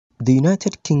The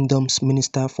United Kingdom's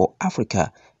Minister for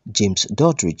Africa, James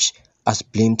Duddridge, has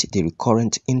blamed the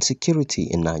recurrent insecurity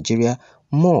in Nigeria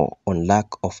more on lack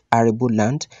of arable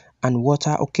land and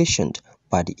water occasioned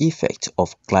by the effect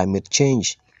of climate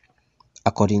change.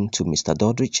 According to Mr.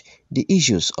 Duddridge, the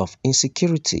issues of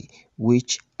insecurity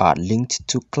which are linked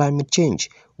to climate change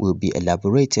will be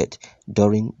elaborated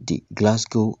during the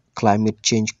Glasgow Climate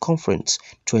Change Conference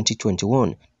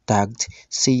 2021 tagged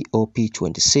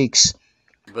COP26.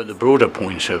 But the broader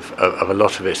point of a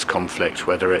lot of this conflict,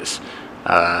 whether it's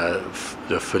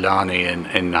the Fulani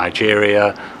in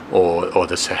Nigeria or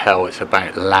the Sahel, it's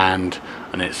about land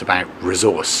and it's about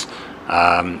resource.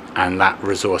 And that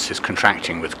resource is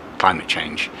contracting with climate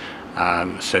change.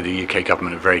 So the UK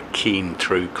government are very keen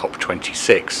through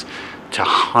COP26 to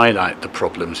highlight the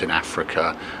problems in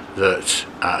Africa that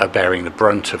are bearing the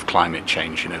brunt of climate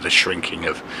change, the shrinking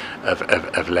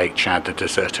of Lake Chad, the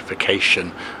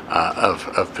desertification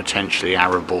of potentially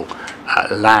arable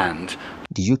land.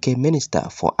 The UK Minister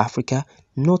for Africa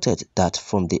noted that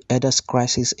from the EDA's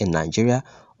crisis in Nigeria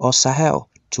or Sahel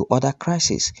to other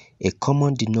crises, a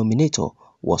common denominator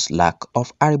was lack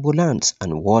of arable lands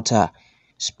and water.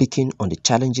 Speaking on the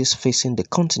challenges facing the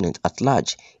continent at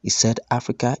large, he said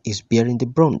Africa is bearing the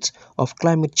brunt of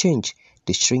climate change,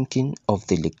 the shrinking of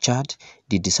the Lake Chad,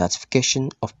 the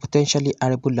desertification of potentially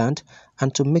arable land,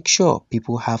 and to make sure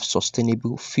people have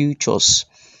sustainable futures.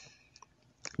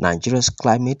 Nigeria's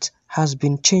climate has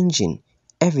been changing,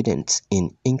 evident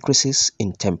in increases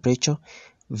in temperature,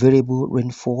 variable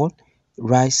rainfall,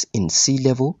 rise in sea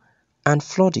level, and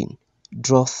flooding,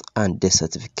 drought and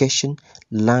desertification,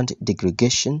 land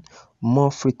degradation, more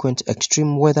frequent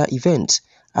extreme weather events,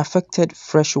 affected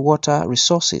freshwater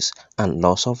resources, and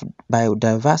loss of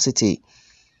biodiversity.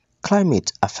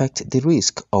 Climate affects the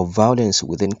risk of violence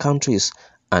within countries,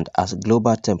 and as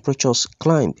global temperatures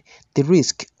climb, the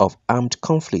risk of armed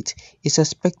conflict is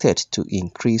expected to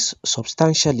increase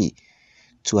substantially.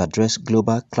 To address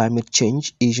global climate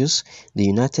change issues, the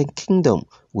United Kingdom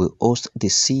will host the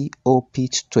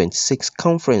COP26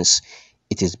 conference.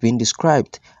 It is being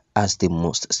described as the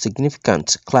most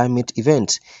significant climate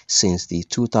event since the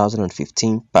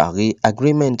 2015 Paris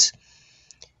Agreement.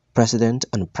 President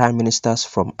and prime ministers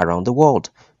from around the world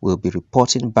will be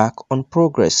reporting back on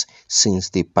progress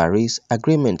since the Paris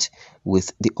Agreement,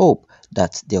 with the hope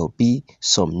that there will be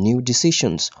some new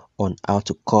decisions on how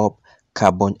to curb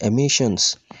carbon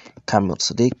emissions. Kamil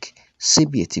Sadiq,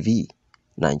 CBA TV,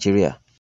 Nigeria.